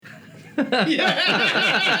And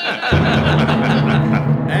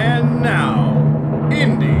now,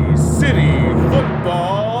 Indy City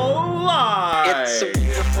Football Live. It's a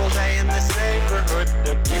beautiful day in this neighborhood,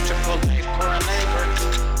 a beautiful day for a neighbor.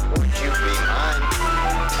 Would you be mine?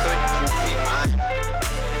 Could you be mine?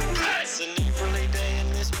 It's a neighborly day in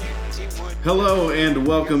this beauty wood. Hello and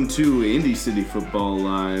welcome to Indy City Football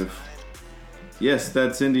Live. Yes,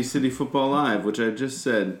 that's Indy City Football Live, which I just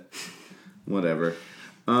said. Whatever.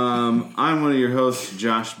 I'm one of your hosts,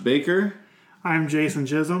 Josh Baker. I'm Jason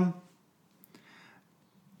Chisholm.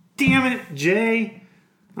 Damn it, Jay.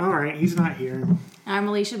 All right, he's not here. I'm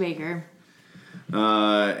Alicia Baker.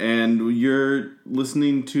 And you're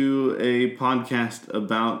listening to a podcast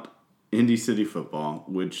about Indy City football,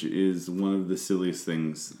 which is one of the silliest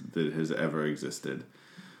things that has ever existed.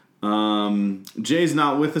 Jay's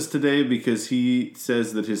not with us today because he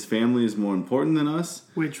says that his family is more important than us.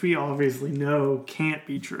 Which we obviously know can't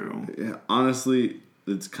be true. Yeah, honestly,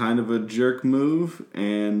 it's kind of a jerk move,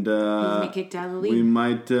 and He's gonna get kicked out of the league. we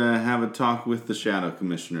might have a talk with the Shadow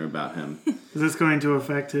Commissioner about him. Is this going to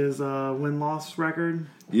affect his win-loss record?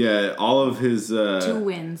 Yeah, all of his 2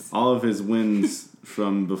 wins. all of his wins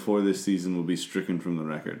from before this season will be stricken from the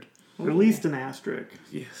record. Or at least an asterisk.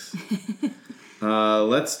 Yes.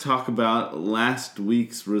 Let's talk about last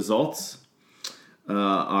week's results.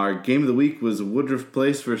 Our game of the week was Woodruff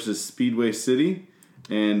Place versus Speedway City,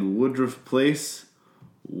 and Woodruff Place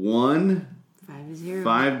won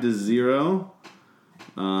 5-0.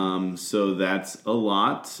 So that's a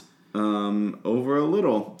lot over a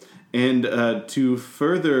little. And to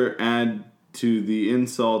further add to the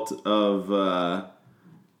insult of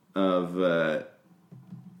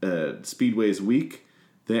Speedway's week,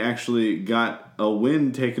 they actually got a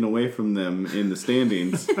win taken away from them in the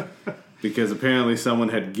standings because apparently someone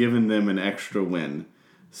had given them an extra win.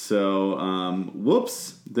 So,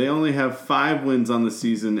 whoops, they only have 5 wins on the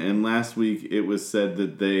season, and last week it was said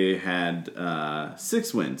that they had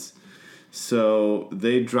 6 wins. So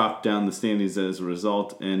they dropped down the standings as a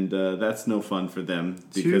result, and that's no fun for them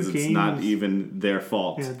because it's not even their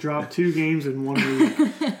fault. Yeah, dropped 2 games in 1 week.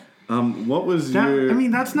 What was I your...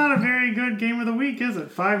 mean, that's not a very good game of the week, is it?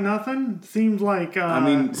 5-0? Seems like...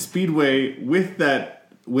 Speedway, with that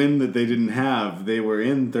win that they didn't have, they were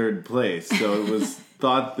in 3rd place, so it was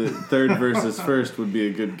thought that 3rd versus 1st would be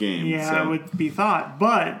a good game. Yeah, it would be thought.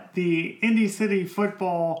 But the Indy City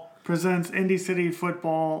Football presents Indy City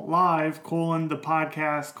Football Live, the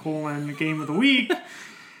podcast, the game of the week,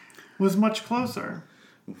 was much closer.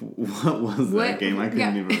 What was that game? I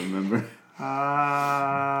couldn't even remember.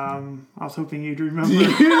 I was hoping you'd remember. It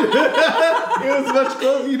was much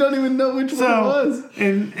closer. You don't even know which one it was.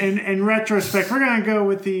 In retrospect, we're going to go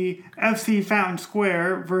with the FC Fountain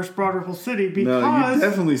Square versus Broad Ripple City because... No, you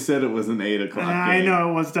definitely said it was an 8 o'clock game. I know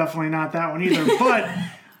it was definitely not that one either, but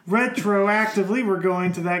retroactively we're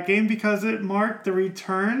going to that game because it marked the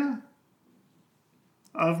return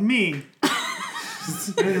of me.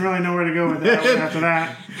 I didn't really know where to go with that one after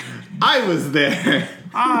that. I was there.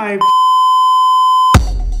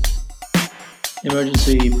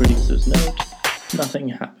 Emergency producer's note. Nothing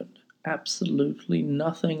happened. Absolutely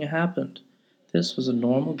nothing happened. This was a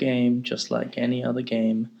normal game, just like any other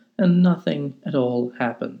game, and nothing at all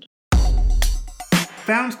happened.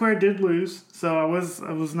 Fountain Square did lose, so it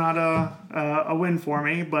was not a win for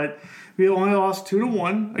me, but we only lost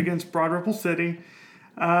 2-1 against Broad Ripple City.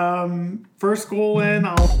 First goal in,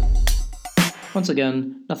 Once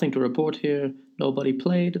again, nothing to report here. Nobody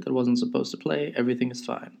played that wasn't supposed to play. Everything is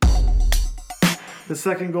fine. The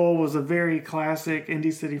second goal was a very classic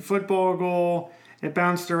Indy City football goal. It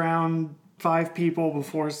bounced around 5 people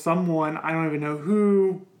before someone, I don't even know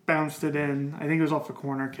who, bounced it in. I think it was off a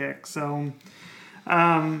corner kick. So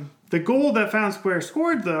the goal that Fountain Square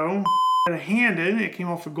scored, though, had a hand in. It came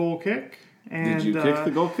off a goal kick. And, did you kick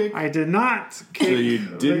the goal kick? I did not kick. So you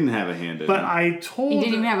didn't have a hand in it. But I told... He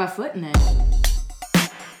didn't even have a foot in it.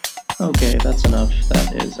 Okay, that's enough.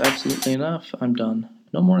 That is absolutely enough. I'm done.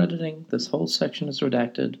 No more editing. This whole section is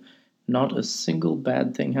redacted. Not a single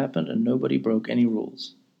bad thing happened, and nobody broke any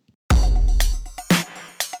rules.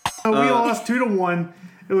 So we lost 2-1.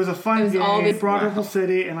 It was a fun game. Broad Ripple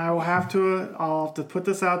City, and I'll have to put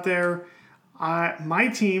this out there.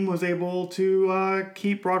 My team was able to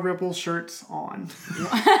keep Broad Ripple's shirts on.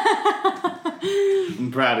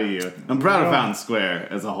 I'm proud of you. I'm proud of Fountain Square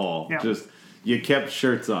as a whole. Yeah. Just, you kept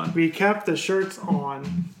shirts on. We kept the shirts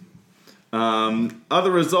on.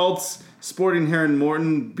 Other results, Sporting Heron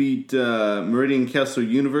Morton beat Meridian Kessler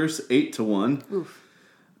Universe 8-1. Oof.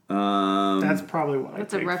 That's probably what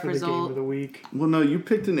That's I a picked rough for result. the game of the week. Well, no, you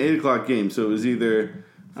picked an 8 o'clock game, so it was either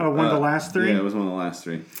Oh, one of the last three? Yeah, it was one of the last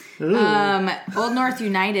three. Ooh. Old North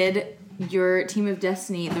United, your team of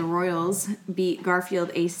destiny, the Royals, beat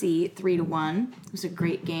Garfield AC 3-1. It was a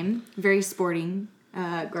great game. Very sporting.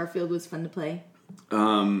 Garfield was fun to play.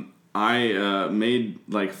 I made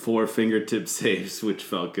like 4 fingertip saves, which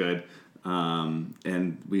felt good.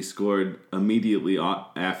 And we scored immediately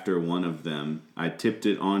after one of them. I tipped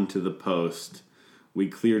it onto the post. We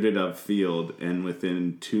cleared it upfield, and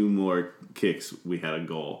within 2 more kicks, we had a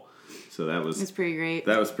goal. So that was It's pretty great.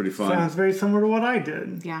 That was pretty fun. Sounds very similar to what I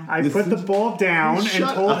did. Yeah. I put the ball down and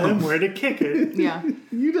Shut told up. him where to kick it. Yeah.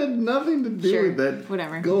 You had nothing to do Sure. with that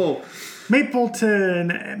Whatever. goal.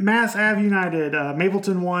 Mapleton, Mass Ave United.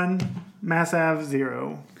 Mapleton 1, Mass Ave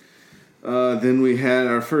 0. Then we had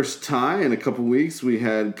our first tie in a couple weeks. We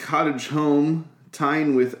had Cottage Home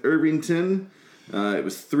tying with Irvington. It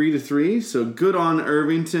was 3-3, so good on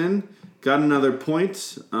Irvington. Got another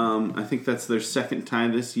point. I think that's their second tie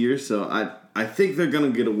this year, so I think they're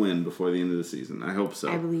going to get a win before the end of the season. I hope so.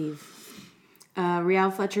 I believe.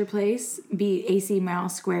 Real Fletcher Place beat AC Mile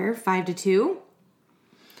Square 5-2.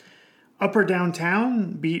 Upper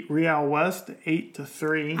Downtown beat Real West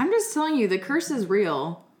 8-3. I'm just telling you, the curse is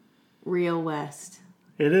real. Real West.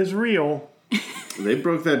 It is real. They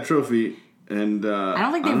broke that trophy, and I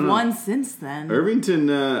don't think they've know. won since then.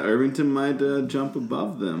 Irvington might jump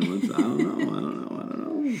above them. I don't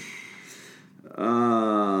know.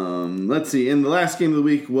 Let's see. And the last game of the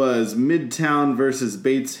week was Midtown versus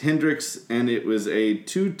Bates Hendricks, and it was a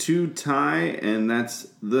 2-2 tie, and that's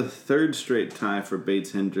the 3rd straight tie for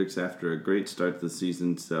Bates Hendricks after a great start to the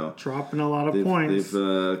season. So Dropping a lot of points.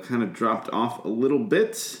 they've kind of dropped off a little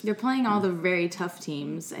bit. They're playing all the very tough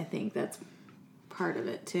teams. I think that's part of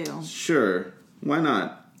it, too. Sure. Why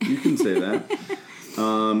not? You can say that.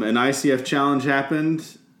 An ICF challenge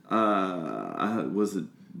happened. Was it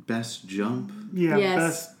best jump? Yeah, Yes.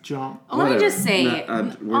 best jump. Let me Whatever. just say,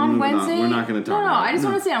 No, we're on moving on. Wednesday... We're not gonna talk No, about I it. just No.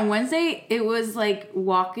 want to say on Wednesday, it was like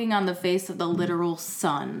walking on the face of the literal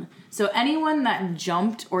sun. So anyone that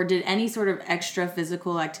jumped or did any sort of extra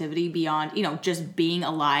physical activity beyond, just being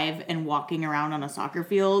alive and walking around on a soccer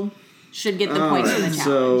field should get the points for the challenge.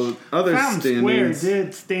 So other Fountain Square standings.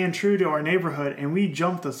 did stand true to our neighborhood, and we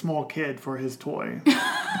jumped a small kid for his toy.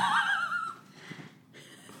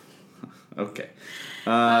 Okay.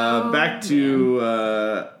 Back to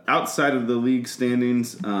outside of the league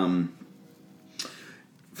standings.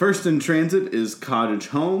 First in transit is Cottage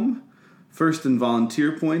Home. First in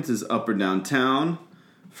volunteer points is Upper Downtown.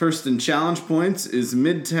 First in challenge points is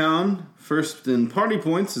Midtown. First in party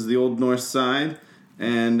points is the Old North Side.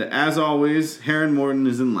 And as always, Heron Morton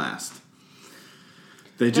is in last.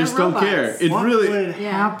 They just don't robots. care. It What really. would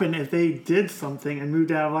Yeah. happen if they did something and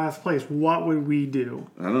moved out of last place? What would we do?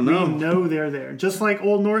 I don't know. We know they're there. Just like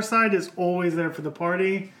Old Northside is always there for the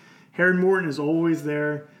party, Heron Morton is always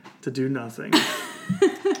there to do nothing.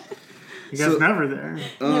 You guys So- never there.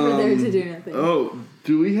 Never there to do nothing. Oh,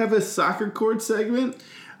 do we have a soccer court segment?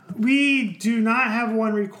 We do not have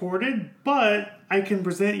one recorded, but I can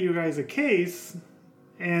present you guys a case.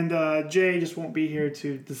 And Jay just won't be here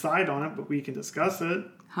to decide on it, but we can discuss it.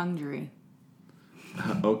 Hungry.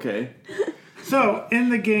 Okay. So, in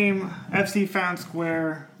the game, FC Fountain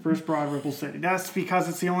Square versus Broad Ripple City. That's because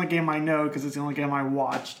it's the only game I know, because it's the only game I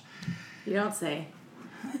watched. You don't say.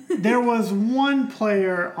 There was one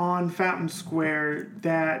player on Fountain Square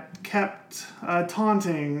that kept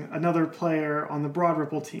taunting another player on the Broad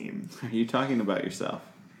Ripple team. Are you talking about yourself?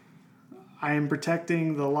 I am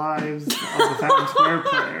protecting the lives of the Fountain Square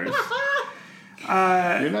players.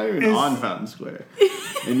 You're not even is- on Fountain Square.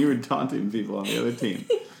 And you were taunting people on the other team.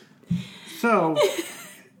 So,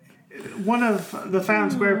 one of the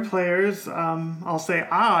Fountain Square players, I'll say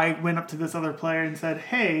I went up to this other player and said,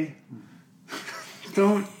 hey,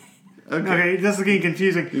 don't... Okay, this is getting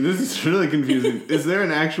confusing. This is really confusing. Is there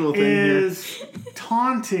an actual thing here? Is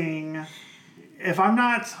taunting, if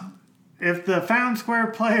the Fountain Square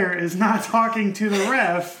player is not talking to the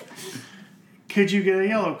ref, could you get a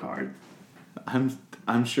yellow card?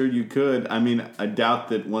 I'm sure you could. I mean, I doubt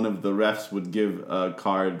that one of the refs would give a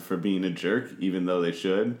card for being a jerk, even though they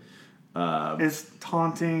should. Is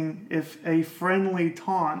taunting, if a friendly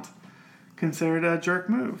taunt, considered a jerk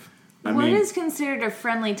move? What is considered a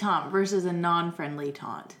friendly taunt versus a non-friendly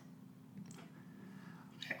taunt?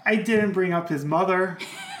 I didn't bring up his mother.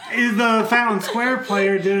 The Fountain Square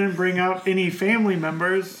player didn't bring up any family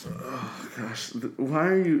members. Gosh, why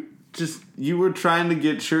are you just... You were trying to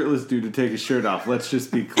get shirtless dude to take his shirt off. Let's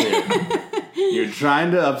just be clear. You're trying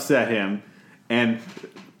to upset him. And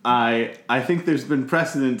I think there's been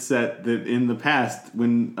precedent set that in the past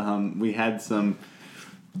when we had some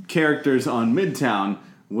characters on Midtown,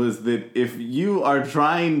 was that if you are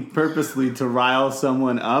trying purposely to rile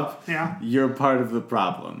someone up, Yeah. you're part of the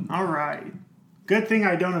problem. All right. Good thing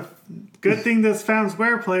I don't. Good thing this Found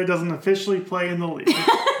Square player doesn't officially play in the league.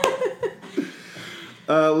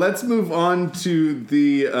 Let's move on to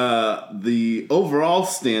the overall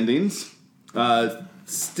standings.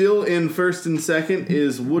 Still in first and second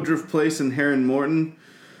is Woodruff Place and Heron Morton.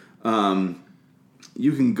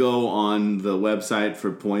 You can go on the website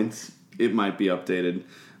for points. It might be updated.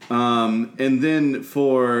 And then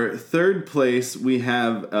for third place, we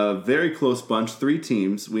have a very close bunch, 3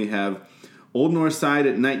 teams. We have Old North Side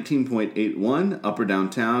at 19.81, Upper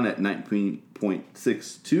Downtown at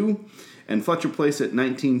 19.62, and Fletcher Place at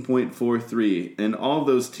 19.43. And all of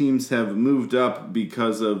those teams have moved up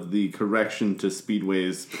because of the correction to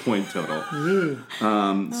Speedway's point total.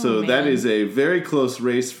 So that is a very close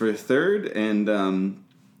race for third, and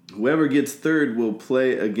whoever gets third will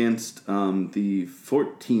play against the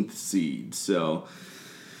 14th seed. So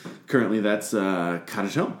currently that's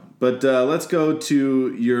Cottage Home. But let's go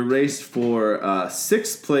to your race for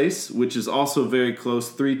 6th place, which is also very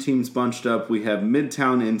close. 3 teams bunched up. We have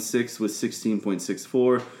Midtown in 6th with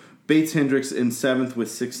 16.64, Bates Hendricks in 7th with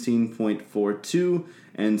 16.42,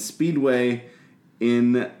 and Speedway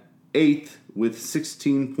in 8th with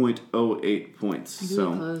 16.08 points.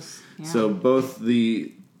 Really close. Yeah. So both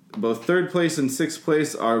third place and 6th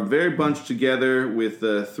place are very bunched together with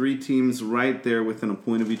 3 teams right there within a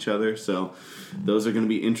point of each other. So those are going to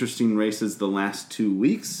be interesting races the last 2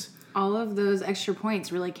 weeks. All of those extra points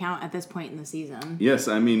really count at this point in the season. Yes,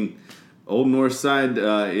 I mean, Old North Side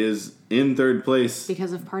is in third place.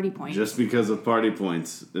 Because of party points. Just because of party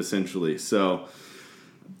points, essentially. So,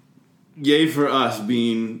 yay for us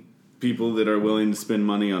being people that are willing to spend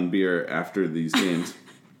money on beer after these games.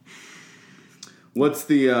 What's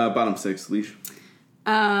the bottom 6, Leash? Do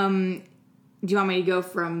you want me to go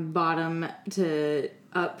from bottom to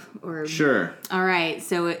up? Or Sure. All right.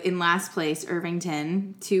 So in last place,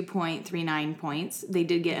 Irvington, 2.39 points. They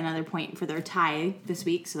did get another point for their tie this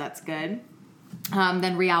week, so that's good.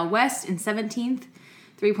 Then Real West in 17th,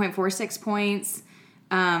 3.46 points.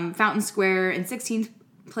 Fountain Square in 16th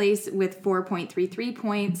place with 4.33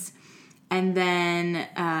 points. And then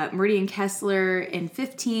Meridian Kessler in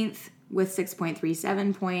 15th with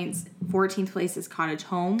 6.37 points. 14th place is Cottage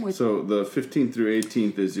Home. So the 15th through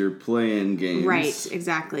 18th is your play-in games. Right,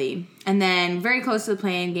 exactly. And then very close to the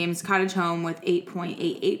play-in games, Cottage Home with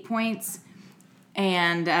 8.88 points.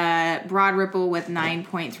 And Broad Ripple with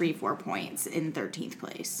 9.34 points in 13th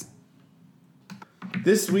place.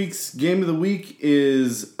 This week's game of the week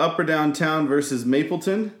is Upper Downtown versus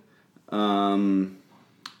Mapleton.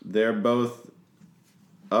 They're both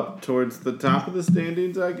up towards the top of the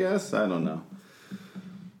standings, I guess. I don't know.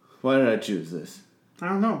 Why did I choose this? I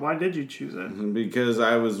don't know. Why did you choose it? Because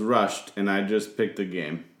I was rushed and I just picked a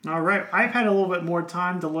game. All right. I've had a little bit more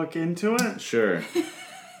time to look into it. Sure.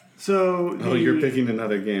 So You're picking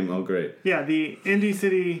another game. Oh, great. Yeah, the Indy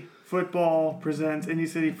City Football presents Indy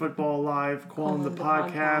City Football Live, the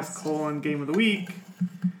podcast, Game of the Week.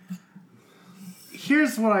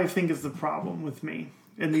 Here's what I think is the problem with me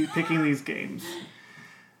in picking these games.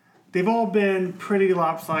 They've all been pretty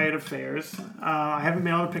lopsided affairs. I haven't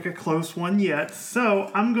been able to pick a close one yet, so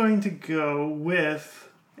I'm going to go with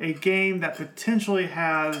a game that potentially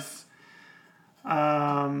has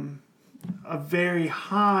a very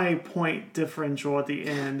high point differential at the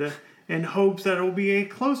end in hopes that it will be a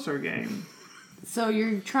closer game. So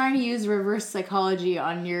you're trying to use reverse psychology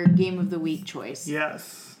on your game of the week choice.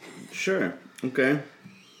 Yes. Sure. Okay.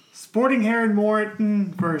 Sporting Heron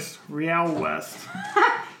Morton versus Real West.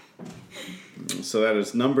 So that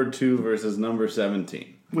is number 2 versus number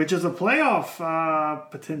 17. Which is a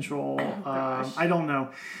playoff potential. I don't know.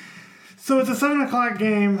 So it's a 7 o'clock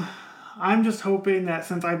game. I'm just hoping that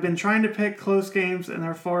since I've been trying to pick close games and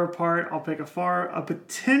they're far apart, I'll pick a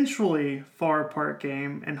potentially far apart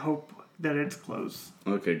game and hope that it's close.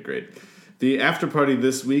 Okay, great. The after party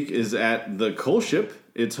this week is at the Coalship.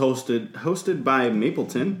 It's hosted by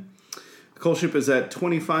Mapleton. Coalship is at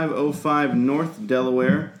 2505 North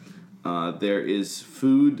Delaware. There is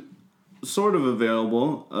food sort of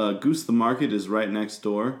available. Goose the Market is right next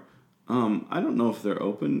door. I don't know if they're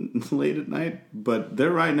open late at night, but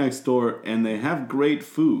they're right next door and they have great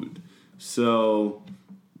food. So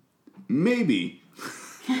maybe.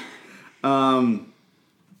 I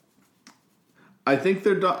think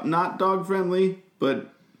they're not dog friendly,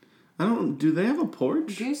 but I don't. Do they have a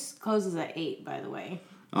porch? Goose closes at 8, by the way.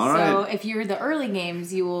 All so right. if you're the early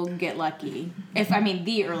games, you will get lucky.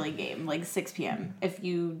 The early game, like 6 p.m. If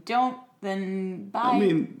you don't, then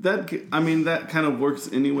bye. that kind of works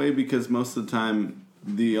anyway because most of the time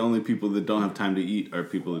the only people that don't have time to eat are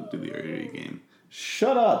people that do the early game.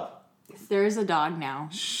 Shut up. There is a dog now.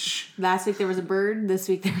 Last week there was a bird. This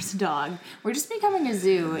week there's a dog. We're just becoming a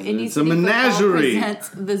zoo. It's a menagerie. Presents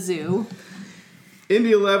the zoo.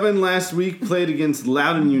 Indy 11 last week played against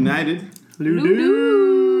Loudoun United.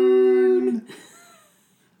 Loon.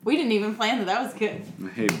 We didn't even plan that. That was good. I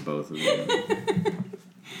hate both of them.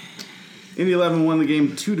 Indy 11 won the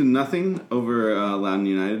game 2-0 over Loudoun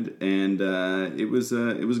United, and it was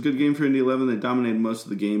a good game for Indy 11. They dominated most of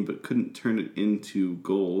the game, but couldn't turn it into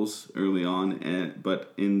goals early on.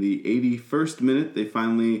 But in the 81st minute, they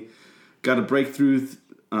finally got a breakthrough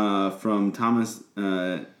from Thomas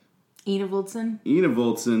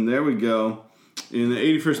Enevoldsen. There we go. In the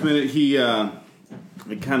 81st minute, he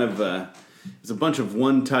it was a bunch of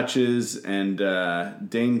one touches, and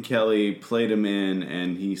Dane Kelly played him in,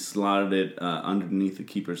 and he slotted it underneath the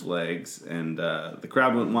keeper's legs, and the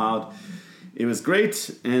crowd went wild. It was great,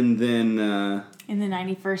 and then in the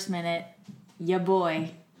 91st minute, ya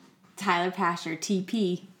boy, Tyler Pasher,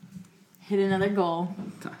 TP, hit another goal.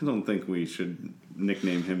 I don't think we should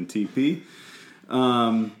nickname him TP.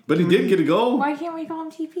 But he did get a goal. Why can't we call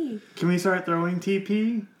him TP? Can we start throwing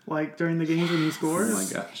TP like during the games when he scores? Oh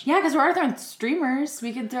my gosh. Yeah, because we're already throwing streamers.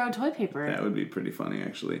 We could throw toilet paper. That would be pretty funny,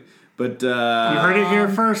 actually. But You heard it here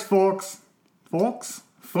first, folks. Folks.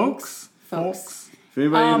 if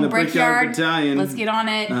anybody in the Brickyard Battalion, let's get on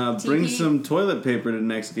it. bring TP. some toilet paper to the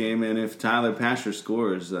next game, and if Tyler Pasher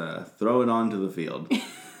scores, throw it onto the field.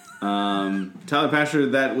 Tyler Pasher,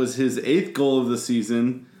 that was his 8th goal of the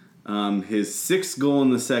season. His 6th goal in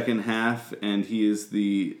the second half, and he is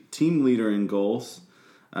the team leader in goals.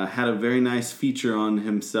 Had a very nice feature on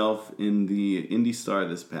himself in the Indy Star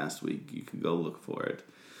this past week. You could go look for it.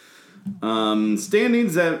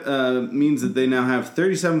 Standings, that means that they now have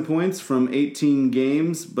 37 points from 18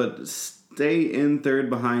 games, but stay in third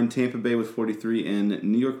behind Tampa Bay with 43 and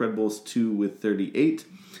New York Red Bulls 2 with 38.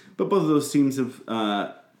 But both of those teams have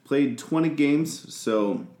played 20 games,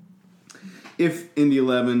 so if Indy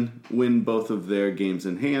 11 win both of their games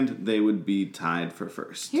in hand, they would be tied for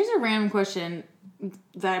first. Here's a random question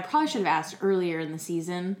that I probably should have asked earlier in the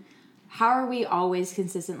season. How are we always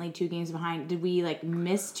consistently 2 games behind? Did we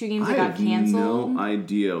miss 2 games that got canceled? I have no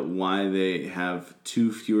idea why they have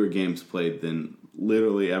 2 fewer games played than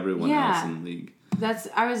literally everyone else in the league.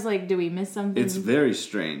 I was like, did we miss something? It's very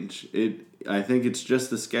strange. I think it's just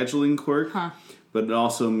the scheduling quirk, but it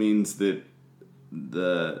also means that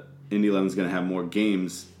the Indy 11 is going to have more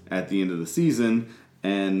games at the end of the season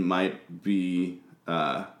and might be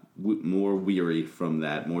more weary from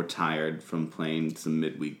that, more tired from playing some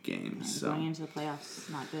midweek games. So. Going into the playoffs,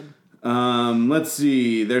 not good. Let's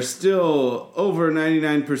see. They're still over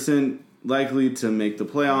 99% likely to make the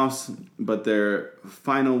playoffs, but their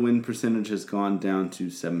final win percentage has gone down to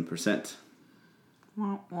 7%.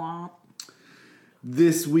 Womp womp.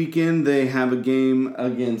 This weekend, they have a game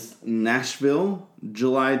against Nashville,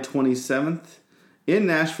 July 27th. In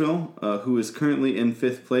Nashville, who is currently in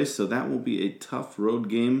 5th place, so that will be a tough road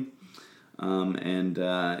game. And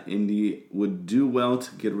Indy would do well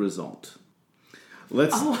to get a result.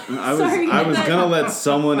 I was gonna let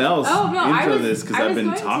someone else intro this because I've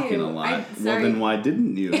been talking a lot. Well, then why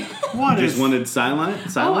didn't you? What Just wanted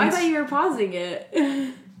silence? Oh, I thought you were pausing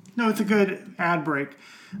it. No, it's a good ad break.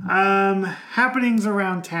 Happenings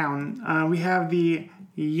around town. We have the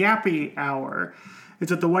Yappy Hour.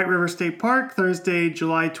 It's at the White River State Park, Thursday,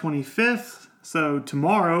 July 25th. So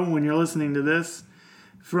tomorrow, when you're listening to this,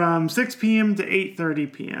 from 6 p.m. to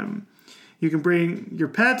 8:30 p.m. You can bring your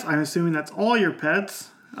pets. I'm assuming that's all your pets.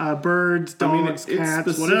 Birds, dogs,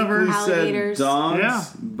 cats, whatever. Alligators. Said dogs, Yeah.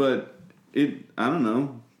 but I don't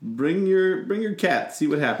know. Bring your cat. See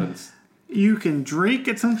what happens. You can drink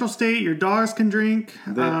at Central State. Your dogs can drink.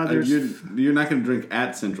 You're not going to drink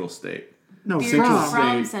at Central State. No, Central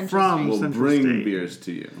from State from will Central bring State. beers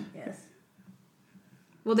to you. Yes.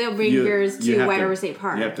 Well, they'll bring beers to White River State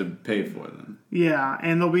Park. You have to pay for them. Yeah,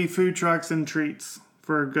 and there'll be food trucks and treats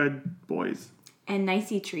for good boys. And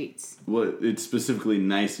nicey treats. Well, it's specifically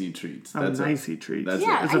Nicey Treats. Nicey Treats. That's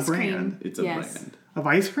Yeah, It's ice a brand. cream. It's a Yes. brand. Of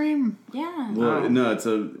ice cream? Yeah. Well, no, it's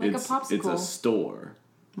a it's a popsicle. store.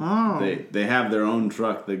 Oh. They have their own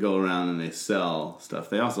truck. They go around and they sell stuff.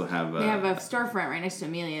 They also have They have a storefront right next to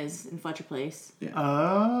Amelia's in Fletcher Place.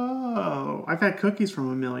 Oh. I've had cookies from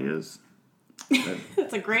Amelia's.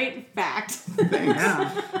 That's a great fact. Thanks.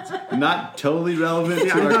 Yeah. Not totally relevant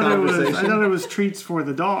Yeah, to our conversation. I thought it was treats for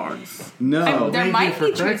the dogs. No, There Maybe might for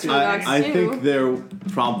be treats for the dogs, I too. think there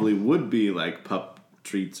probably would be like pup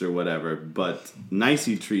treats or whatever, but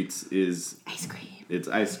Nicey Treats is Ice cream. it's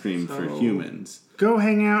ice cream for humans. go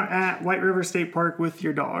hang out at White River State Park with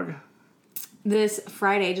your dog. This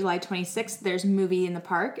Friday, July 26th, there's a movie in the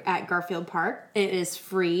park at Garfield Park. It is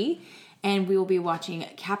free, and we will be watching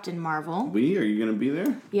Captain Marvel. Are you going to be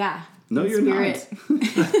there? Yeah. No, you're Spirit.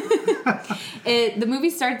 not. The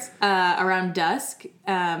movie starts around dusk,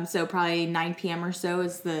 so probably 9 p.m. or so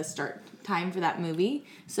is the start time for that movie.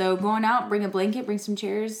 So going out, bring a blanket, bring some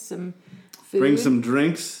chairs, some food. Bring some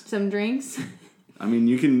drinks. Some drinks.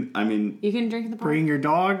 You can You can drink in the park. Bring your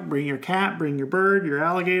dog, bring your cat, bring your bird, your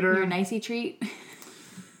alligator. Your nicey treat.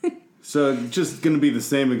 So just going to be the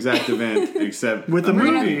same exact event, except With the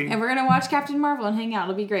movie. And we're going to watch Captain Marvel and hang out.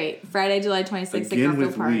 It'll be great. Friday, July 26th at again Garfield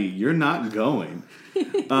with Park. You're not going.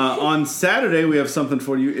 On Saturday, we have something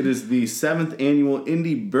for you. It is the 7th annual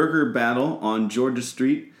Indie Burger Battle on Georgia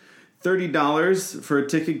Street. $30 for a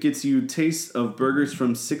ticket gets you tastes of burgers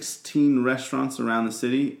from 16 restaurants around the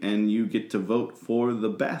city, and you get to vote for the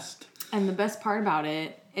best. And the best part about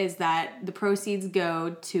it is that the proceeds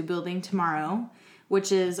go to Building Tomorrow,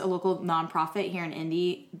 which is a local nonprofit here in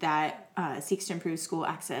Indy that seeks to improve school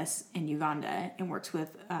access in Uganda and works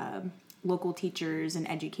with local teachers and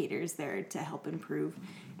educators there to help improve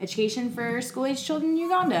education for school-age children in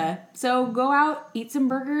Uganda. So go out, eat some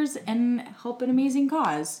burgers, and help an amazing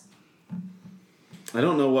cause. I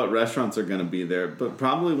don't know what restaurants are going to be there, but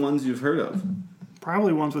probably ones you've heard of.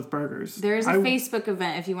 Probably ones with burgers. There is a Facebook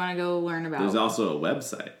event if you want to go learn about. There's also a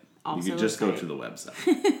website. Also You could just go website. to the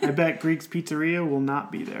website. I bet Greek's Pizzeria will not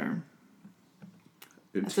be there.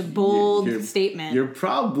 That's a bold statement. You're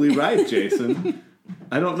probably right, Jason.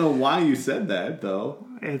 I don't know why you said that, though.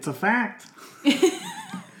 It's a fact.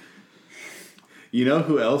 You know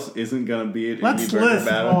who else isn't going to be at Let's Indie Burger list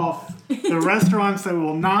Battle? off the restaurants that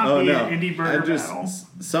will not be at Indie Burger Battle.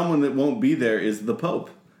 Someone that won't be there is the Pope.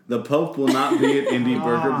 The Pope will not be at Indie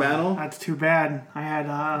Burger Battle. That's too bad. I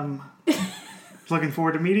had looking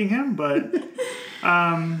forward to meeting him, but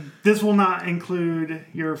this will not include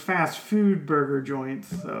your fast food burger joints.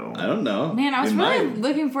 So I don't know. Man, I was It really might.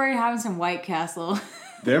 looking forward to having some White Castle.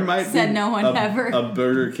 There might Said be no one ever. a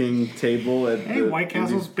Burger King table at hey, the White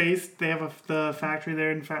Castle's Indie- based. They have the factory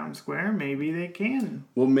there in Fountain Square. Maybe they can.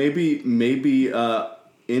 Well, maybe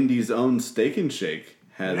Indy's own Steak and Shake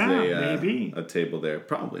has maybe. a table there.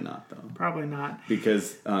 Probably not, though. Probably not.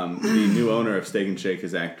 Because the new owner of Steak and Shake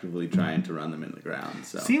is actively trying to run them in the ground.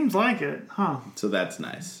 Seems like it, huh? So that's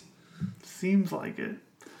nice. Seems like it.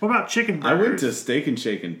 What about chicken burgers? I went to Steak and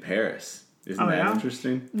Shake in Paris. Isn't that yeah?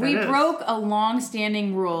 interesting? We That is. broke a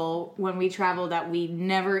long-standing rule when we traveled that we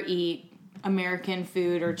never eat American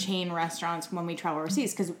food or chain restaurants when we travel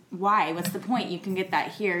overseas. Because why? What's the point? You can get that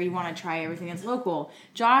here. You want to try everything that's local.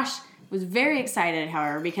 Josh was very excited,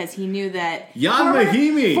 however, because he knew that Jan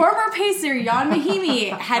Mahimi! former pacer Jan Mahimi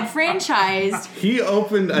had franchised He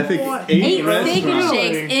opened, I think, What? 8 Steak and restaurants.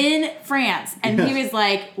 Shakes in France. And he Yes. was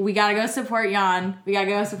like, we gotta go support Jan. We gotta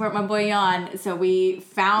go support my boy Jan. So we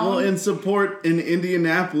found... Well, and support an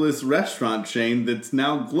Indianapolis restaurant chain that's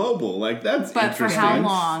now global. Like, that's but interesting. for how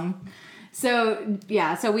long? So,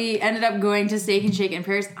 yeah. So we ended up going to Steak and Shake in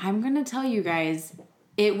Paris. I'm gonna tell you guys,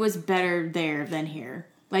 it was better there than here.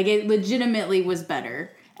 Like, it legitimately was better.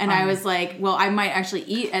 And I was like, well, I might actually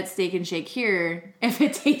eat at Steak and Shake here if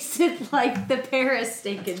it tasted like the Paris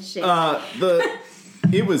Steak and Shake.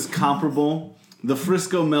 It was comparable. The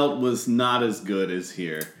Frisco melt was not as good as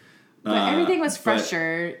here. But everything was but-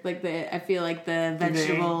 fresher. Like I feel like the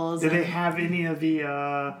vegetables Did they and have any of the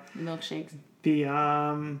milkshakes.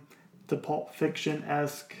 the Pulp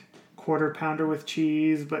Fiction-esque quarter pounder with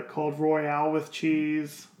cheese, but called Royale with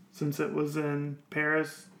cheese, since it was in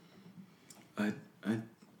Paris?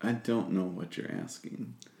 I don't know what you're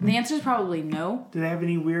asking. The answer is probably no. Do they have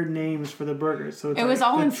any weird names for the burgers? So it's It like was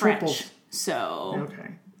all the in triple- French, so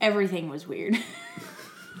Okay. everything was weird.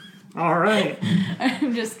 All right.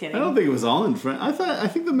 I'm just kidding. I don't think it was all in French. I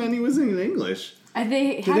think the menu was in English.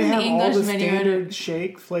 They Do had they an have all English the menu. standard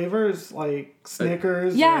shake flavors like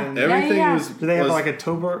Snickers? Yeah. And Everything yeah. was. do they have was- like a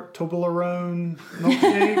Toblerone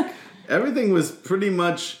milkshake? Everything was pretty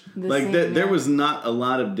much like same, there yeah. was not a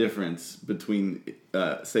lot of difference between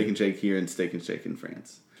Steak and Shake here and Steak and Shake in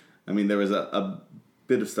France. I mean, there was a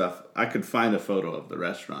bit of stuff. I could find a photo of the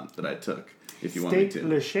restaurant that I took if you want me Steak to.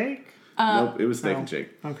 le shake? Nope, it was Steak no. and Shake.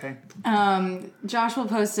 Okay. Josh will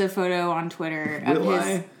post a photo on Twitter of Will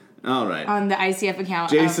his I? All right. on the ICF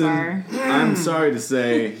account Jason, of our. I'm sorry to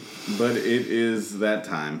say, but it is that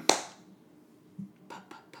time.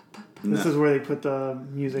 This is where they put the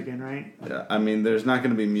music in, right? Yeah, I mean, there's not going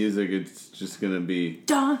to be music. It's just going to be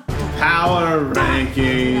Duh. power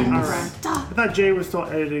rankings. All right. I thought Jay was still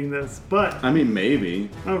editing this, but I mean, maybe.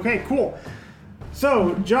 okay, cool.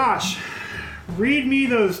 So, Josh, Read me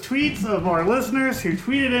those tweets of our listeners who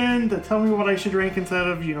tweeted in to tell me what I should rank instead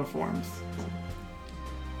of uniforms.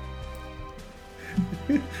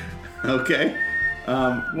 Okay.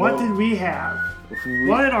 What did we have?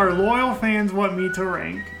 What did our loyal fans want me to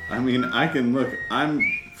rank? I mean, I can look. I'm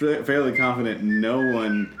fairly confident no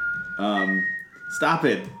one... stop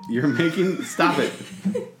it. You're making... Stop it.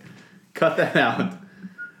 Cut that out.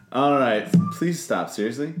 All right. Please stop.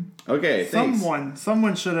 Seriously? Okay, thanks.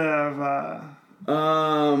 Someone should have...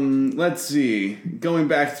 Let's see. Going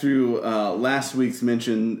back through last week's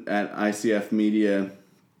mention at ICF Media,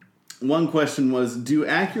 one question was, do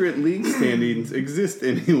accurate league standings exist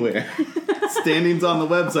anywhere? Standings on the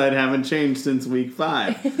website haven't changed since week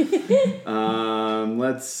 5.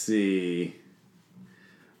 Let's see.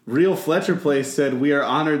 Real Fletcher Place said, we are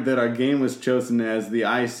honored that our game was chosen as the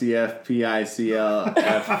ICF PICL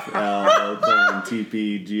FL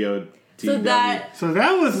TP GO. So that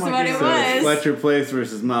was my what game. it was. Fletcher Place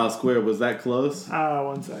versus Miles Square. Was that close?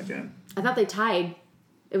 1 second. I thought they tied.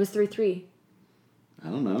 It was 3-3. I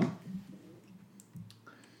don't know.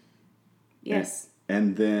 Yes.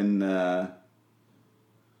 And then...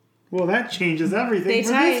 well, that changes everything They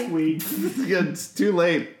for tied. this week. it's too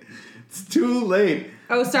late. It's too late.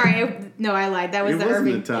 Oh, sorry. I lied. That was It the wasn't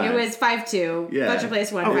Irving. a tie. It was 5-2. Yeah. Fletcher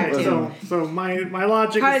Place won Okay, 5-2. so my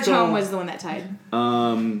logic Cottage is still... Home was the one that tied.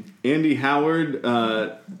 Andy Howard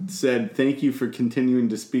said, thank you for continuing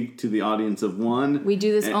to speak to the audience of one. We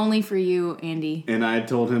do this only for you, Andy. And I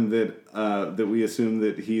told him that we assume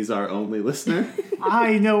that he's our only listener.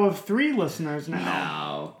 I know of 3 listeners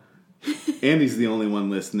now. Wow. Andy's the only one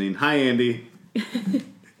listening. Hi, Andy.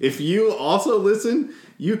 If you also listen,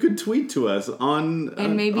 you could tweet to us on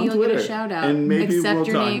And maybe on you'll Twitter. get a shout out. And maybe Except we'll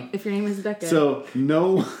your talk. name, if your name is Becca. So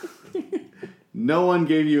no one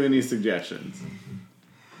gave you any suggestions.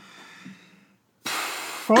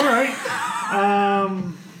 All right.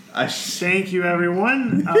 Thank you,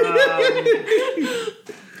 everyone.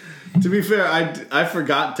 To be fair, I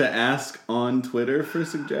forgot to ask on Twitter for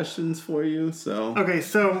suggestions for you, so Okay,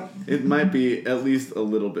 so it might be at least a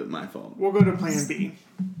little bit my fault. we'll go to plan B.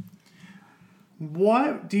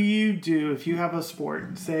 What do you do if you have a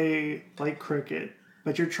sport, say like cricket,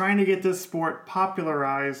 but you're trying to get this sport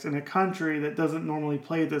popularized in a country that doesn't normally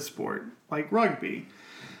play this sport, like rugby?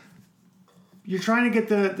 You're trying to get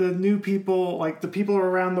the new people, like the people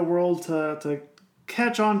around the world to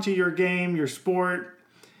catch on to your game, your sport,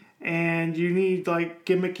 and you need like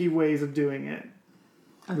gimmicky ways of doing it.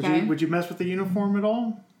 okay. Would you mess with the uniform at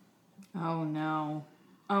all? Oh, no.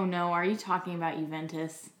 Oh, no. Are you talking about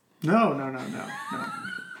Juventus? No.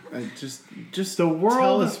 Just The world-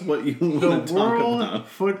 tell us what you want The to talk World about.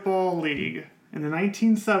 Football League in the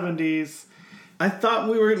 1970s. I thought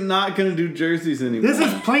we were not going to do jerseys anymore. This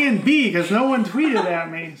is plan B because no one tweeted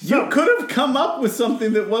at me. So You could have come up with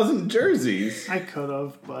something that wasn't jerseys. I could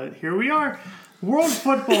have, but here we are. World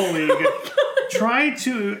Football League tried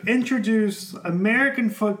to introduce American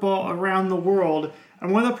football around the world,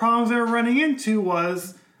 and one of the problems they were running into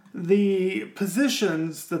was the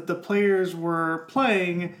positions that the players were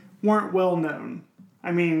playing weren't well known.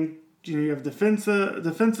 I mean, you have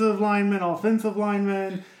defensive linemen, offensive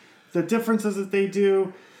linemen, the differences that they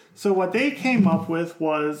do. So what they came up with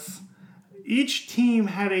was each team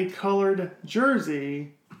had a colored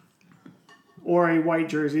jersey or a white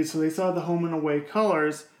jersey, so they saw the home and away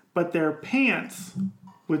colors, but their pants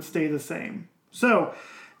would stay the same. So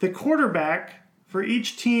the quarterback for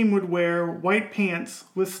each team would wear white pants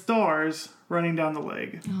with stars running down the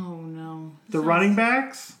leg. Oh, no. The running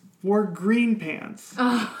backs wore green pants.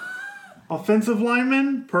 Offensive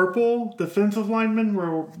linemen, purple. Defensive linemen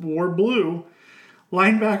wore blue.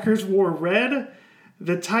 Linebackers wore red.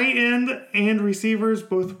 The tight end and receivers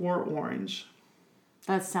both wore orange.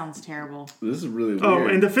 That sounds terrible. This is really weird. Oh,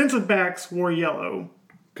 and defensive backs wore yellow.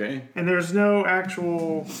 Okay. And there's no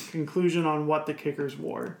actual conclusion on what the kickers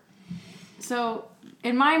wore. So,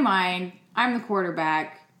 in my mind, I'm the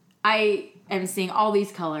quarterback. I am seeing all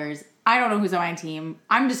these colors. I don't know who's on my team.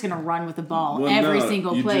 I'm just going to run with the ball every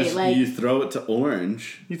single play. You throw it to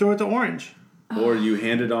orange, You throw it to orange. or you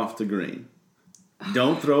hand it off to green.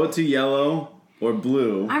 Don't throw it to yellow or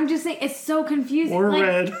blue. I'm just saying, it's so confusing. Or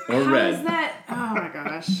red. Or how red. is that? Oh, my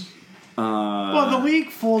gosh. Well, the league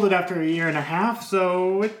folded after a year and a half,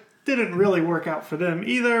 so it didn't really work out for them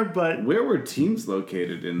either, but Where were teams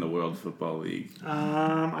located in the World Football League?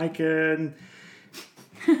 I could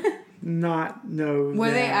not know.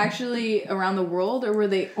 Were they that. actually around the world, or were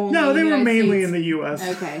they only No, they in the were United mainly States? in the U.S.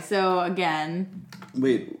 Okay, so again,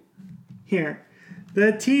 Wait, Here.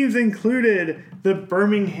 The teams included the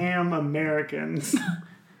Birmingham Americans,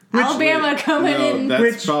 Alabama coming No, in.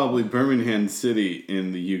 that's probably Birmingham City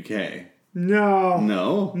in the UK. No.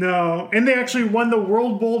 No? And they actually won the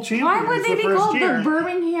World Bowl champions. Why would they the be first called year. the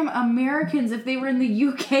Birmingham Americans if they were in the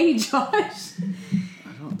UK, Josh?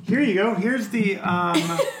 Here you go. Here's the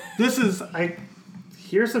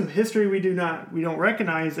here's some history we don't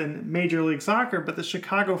recognize in Major League Soccer, but the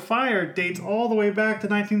Chicago Fire dates all the way back to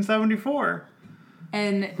 1974.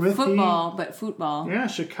 And With football, but football. Yeah,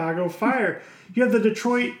 Chicago Fire. You have the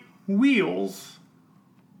Detroit Wheels,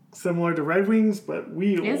 similar to Red Wings, but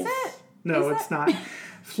wheels. Is it? No, Is it's it? not.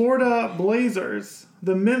 Florida Blazers,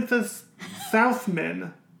 the Memphis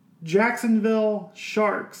Southmen, Jacksonville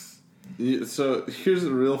Sharks, So here's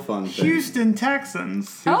the real fun thing. Houston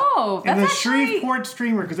Texans, Oh, and that's the actually... Shreveport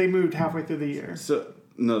Streamer because they moved halfway through the year. So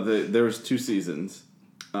no, there was 2 seasons.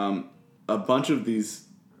 A bunch of these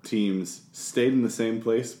teams stayed in the same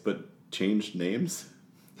place but changed names.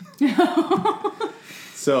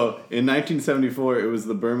 So in 1974 it was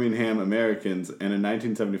the Birmingham Americans, and in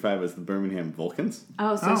 1975 it was the Birmingham Vulcans,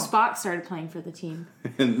 Oh, so Spock started playing for the team.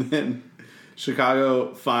 and then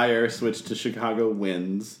Chicago Fire switched to Chicago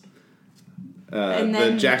Winds. And the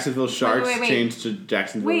then- Jacksonville Sharks wait. changed to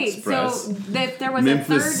Jacksonville Wait, Express. so if there was a third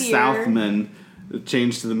Memphis year... Southmen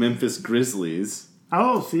changed to the Memphis Grizzlies.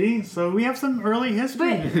 Oh, see? So we have some early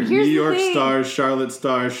history. But here. here's New the York thing. Stars,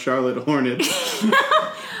 Charlotte Hornets,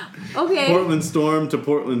 Okay. Portland Storm to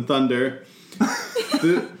Portland Thunder.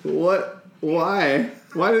 What? Why?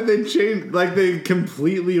 Why did they change? Like, they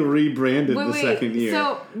completely rebranded the second year.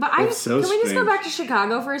 So, but That's so can we just go strange. back to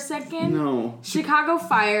Chicago for a second? No. Chicago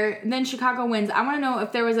Fire, and then Chicago Winds. I want to know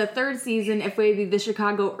if there was a third season, if it would be the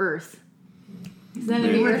Chicago Earth. Then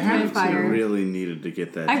it'd They be would Earth, have Wind, to. I Fire. really needed to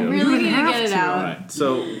get that I joke. really would need to have get it to. out. Alright,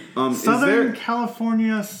 so, Southern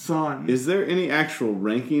California Sun. is there any actual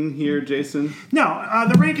ranking here, Jason? No,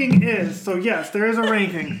 the ranking is, so yes, there is a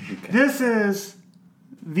ranking. This is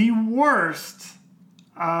the worst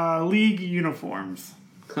league uniforms.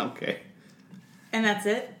 Okay. And that's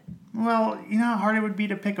it? Well, you know how hard it would be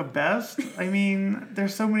to pick a best? I mean,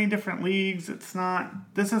 there's so many different leagues.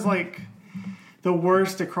 This is like the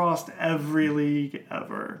worst across every league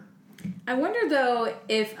ever. I wonder, though,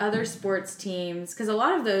 if other sports teams, because a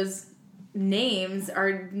lot of those names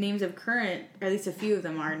are names of current, or at least a few of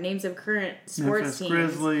them are, names of current sports Memphis teams.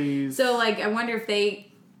 Grizzlies. So, like, I wonder if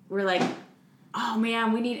they were like, oh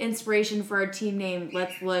man, we need inspiration for our team name.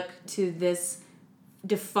 Let's look to this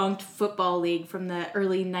defunct football league from the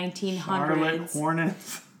early 1900s. Charlotte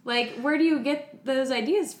Hornets. Like, where do you get those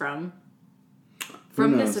ideas from?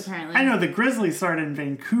 From knows? this, apparently. I know the Grizzlies started in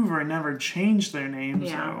Vancouver and never changed their name,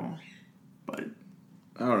 Yeah. so. But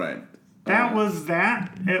All right. that was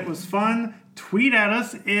that. It was fun. Tweet at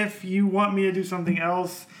us if you want me to do something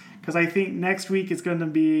else, because I think next week is going to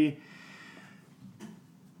be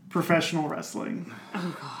professional wrestling.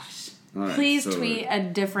 Oh gosh. All right, Please so tweet a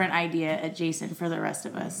different idea at Jason for the rest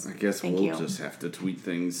of us. I guess Thank we'll you. just have to tweet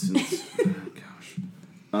things since. Gosh.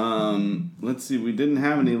 Let's see. We didn't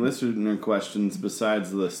have any listener questions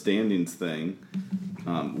besides the standings thing.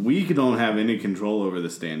 We don't have any control over the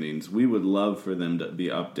standings. We would love for them to be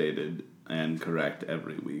updated and correct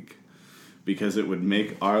every week, because it would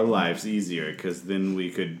make our lives easier, because then we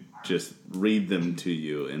could just read them to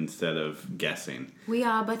you instead of guessing. We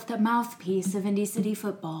are but the mouthpiece of Indy City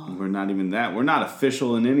football. We're not even that. We're not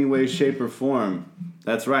official in any way, shape, or form.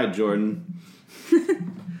 That's right, Jordan.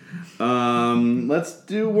 Let's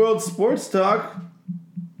do World Sports Talk.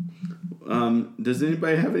 Does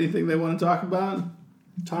anybody have anything they want to talk about?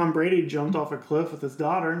 Tom Brady jumped off a cliff with his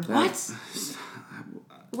daughter. What?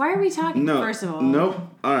 Why are we talking, No. first of all? Nope.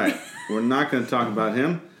 All right. We're not going to talk about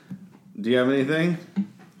him. Do you have anything?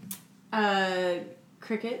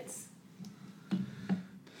 Crickets?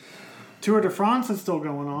 Tour de France is still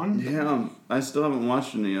going on. Yeah, I still haven't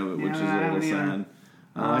watched any of it, which Yeah, is I a little haven't either. sad.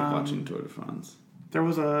 I like watching Tour de France. There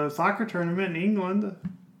was a soccer tournament in England.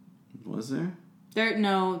 Was there?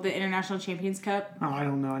 The International Champions Cup Oh, I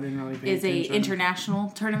don't know. I didn't really pay is a attention. international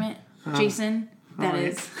tournament, Jason. That Alright.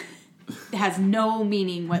 is has no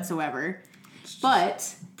meaning whatsoever.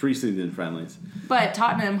 But Pre-season friendlies.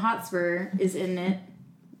 Tottenham Hotspur is in it,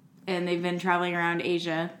 and they've been traveling around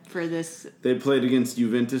Asia for this. They played against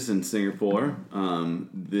Juventus in Singapore.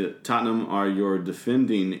 The Tottenham are your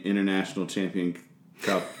defending International Champion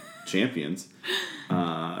Cup champions.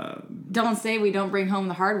 Don't say we don't bring home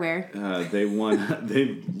the hardware. They won.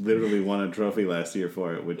 They literally won a trophy last year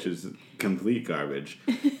for it, which is complete garbage.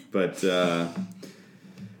 But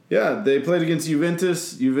yeah, they played against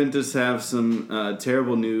Juventus. Juventus have some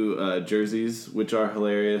terrible new jerseys, which are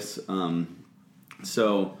hilarious.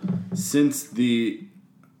 So since the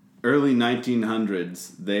early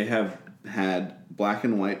 1900s, they have had black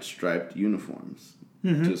and white striped uniforms.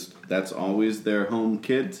 Just that's always their home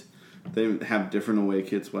kit. They have different away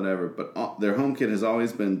kits, whatever, but their home kit has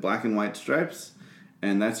always been black and white stripes,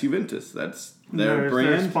 and that's Juventus. That's their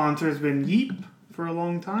brand. Their sponsor's been Yeep for a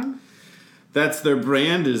long time. That's their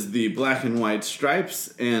brand, is the black and white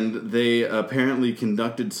stripes, and they apparently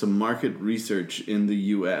conducted some market research in the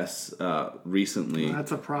U.S. Recently.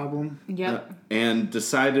 That's a problem. Yep. And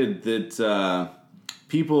decided that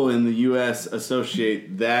people in the U.S.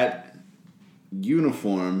 associate that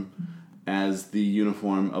uniform as the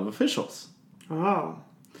uniform of officials. Oh.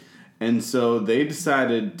 And so they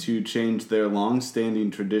decided to change their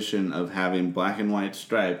long-standing tradition of having black and white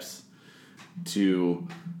stripes to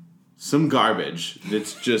some garbage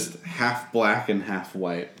that's just half black and half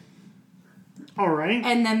white. All right.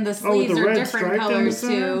 And then the sleeves the are red different stripe down the colors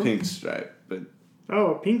center? too. Pink stripe, but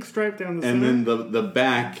Oh, a pink stripe down the and center. then the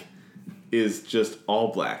back is just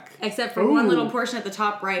all black. Except for one Ooh. little portion at the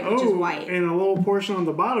top right, which is white. and a little portion on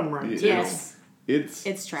the bottom right, too. Yes.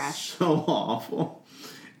 It's trash. So awful.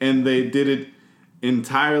 And they did it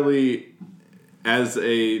entirely as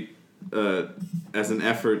an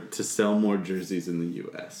effort to sell more jerseys in the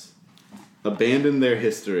U.S. Abandon their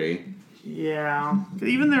history. Yeah.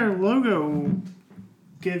 Even their logo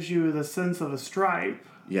gives you the sense of a stripe.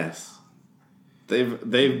 Yes.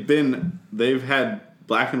 They've had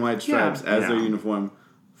black and white stripes as their uniform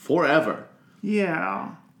forever.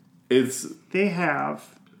 Yeah. It's They have.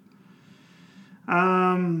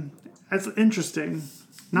 That's interesting.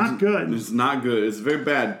 Not good. It's not good. It's very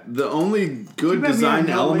bad. The only good Too bad we design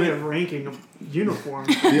have no way element of ranking a uniform.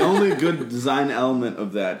 the only good design element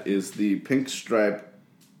of that is the pink stripe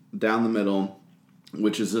down the middle,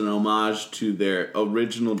 which is an homage to their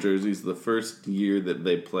original jerseys. The first year that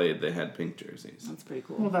they played, they had pink jerseys. That's pretty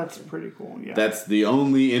cool. Well, that's pretty cool. Yeah. That's the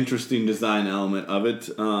only interesting design element of it.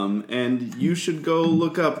 And you should go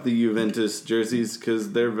look up the Juventus jerseys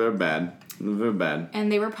because they're very bad. They're very bad. And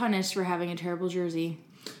they were punished for having a terrible jersey.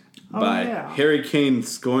 By yeah. Harry Kane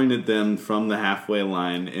scoring at them from the halfway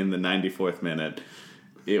line in the 94th minute.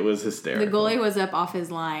 It was hysterical. The goalie was up off his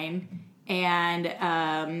line,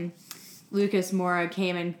 and Lucas Moura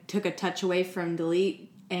came and took a touch away from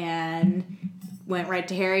Delete and went right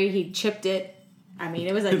to Harry. He chipped it. I mean,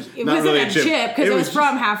 it wasn't really a chip because it was just-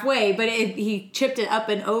 from halfway, but he chipped it up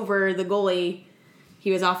and over the goalie.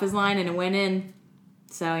 He was off his line and it went in.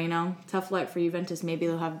 So, tough luck for Juventus. Maybe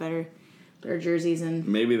they'll have better jerseys and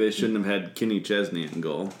Maybe they shouldn't have had Kenny Chesney in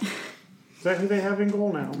goal. Is that who they have in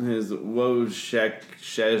goal now? His Wojciech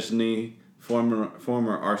Szczesny,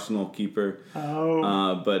 former Arsenal keeper.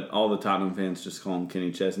 Oh, But all the Tottenham fans just call him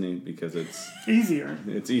Kenny Chesney because it's easier.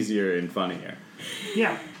 easier and funnier.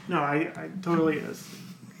 Yeah. No, I totally is.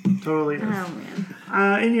 Totally is. oh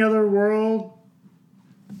man. Any other world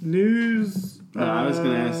news? No, I was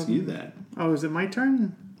going to ask you that. Oh, is it my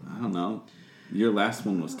turn? I don't know. Your last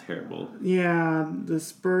one was terrible. Yeah, the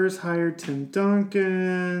Spurs hired Tim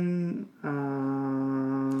Duncan.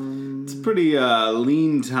 It's a pretty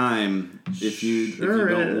lean time if you Sure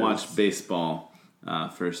don't is. watch baseball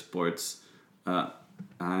for sports. I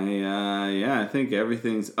think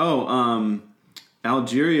everything's.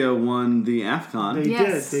 Algeria won the AFCON,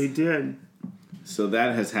 Yes. They did. so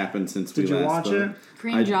that has happened since Did we you last watch spoke. it?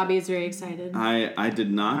 Korean Jobby is very excited. I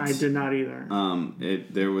did not. I did not either.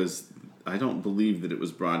 There was. I don't believe that it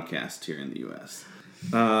was broadcast here in the U.S.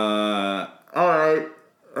 All right.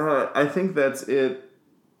 I think that's it.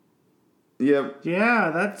 Yep.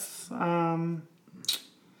 Yeah, that's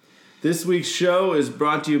This week's show is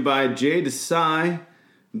brought to you by Jay Desai.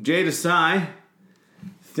 Jay Desai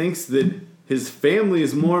thinks that his family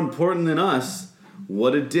is more important than us.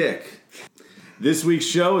 What a dick. This week's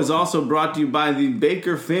show is also brought to you by the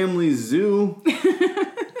Baker Family Zoo.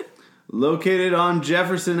 Located on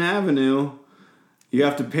Jefferson Avenue. You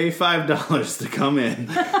have to pay $5 to come in.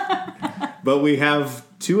 But we have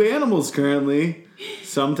 2 animals currently.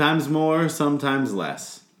 Sometimes more, sometimes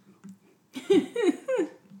less.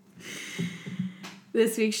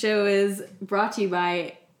 This week's show is brought to you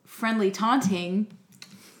by Friendly Taunting.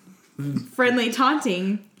 Friendly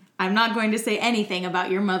Taunting. I'm not going to say anything about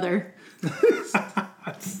your mother.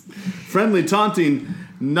 Friendly taunting,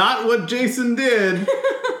 not what Jason did.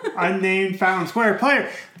 unnamed Fountain Square player.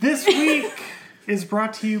 This week is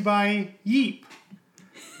brought to you by Yeep,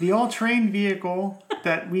 the all-terrain vehicle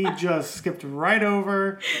that we just skipped right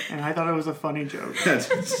over, and I thought it was a funny joke. I'm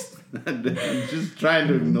just trying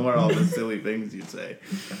to ignore all the silly things you say.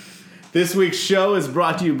 This week's show is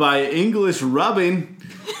brought to you by English Rubbing.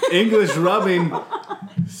 English Rubbing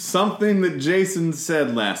something that Jason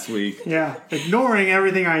said last week. Yeah, ignoring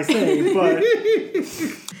everything I say, but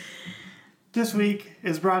this week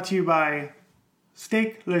is brought to you by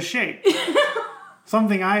Steak Le Shake.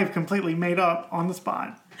 Something I have completely made up on the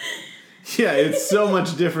spot. Yeah, it's so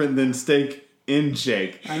much different than steak in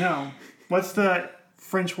shake. I know. What's the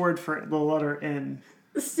French word for the letter N?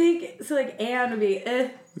 Steak, so like and would be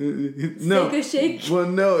No. steak or shake. Well,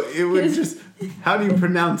 no, it would just... How do you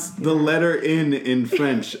pronounce the letter in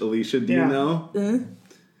French, Alicia? Do you know?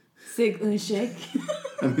 Steak and shake.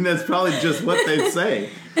 I mean, that's probably just what they say.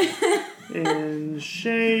 In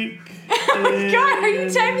shake. Oh my god, are you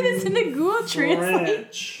typing this into Google Translate?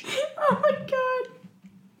 French. Oh my god.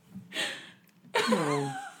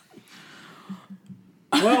 Oh.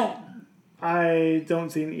 Well, I don't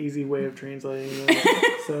see an easy way of translating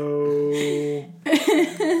that. So...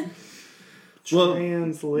 Well,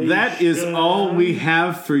 Translation. that is all we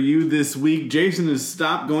have for you this week. Jason is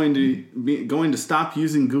going to stop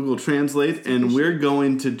using Google Translate, and we're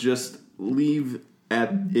going to just leave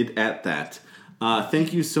it at that.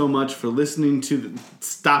 Thank you so much for listening to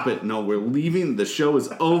Stop it. No, we're leaving. The show is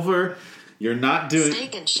over. You're not doing...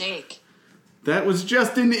 Steak and shake. That was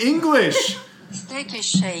just in English. Steak and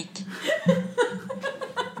shake.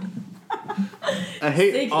 I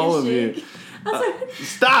hate Steak all and of you. shake.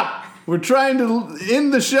 Stop! We're trying to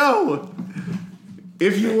end the show.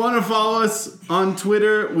 If you want to follow us on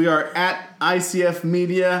Twitter, we are at ICF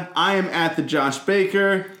Media. I am at the Josh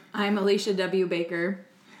Baker. I'm Alicia W. Baker.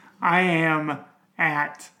 I am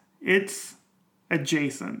at It's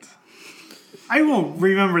Adjacent. I will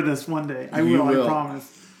remember this one day. I You will, will. I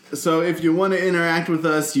promise. So if you want to interact with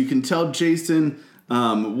us, you can tell Jason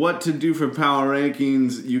what to do for power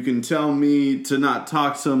rankings. You can tell me to not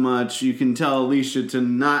talk so much. You can tell Alicia to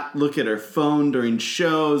not look at her phone during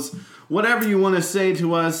shows. Whatever you want to say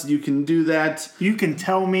to us, you can do that. You can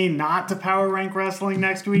tell me not to power rank wrestling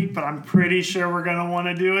next week, but I'm pretty sure we're going to want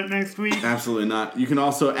to do it next week. Absolutely not. You can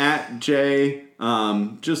also at Jay.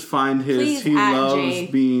 Just find his. Please He at loves Jay.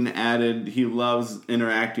 being added. He loves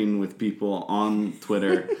interacting with people on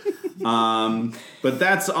Twitter. But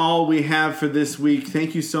that's all we have for this week.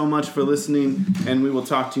 Thank you so much for listening, and we will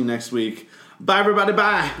talk to you next week. Bye, everybody.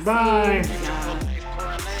 Bye. Bye. Beautiful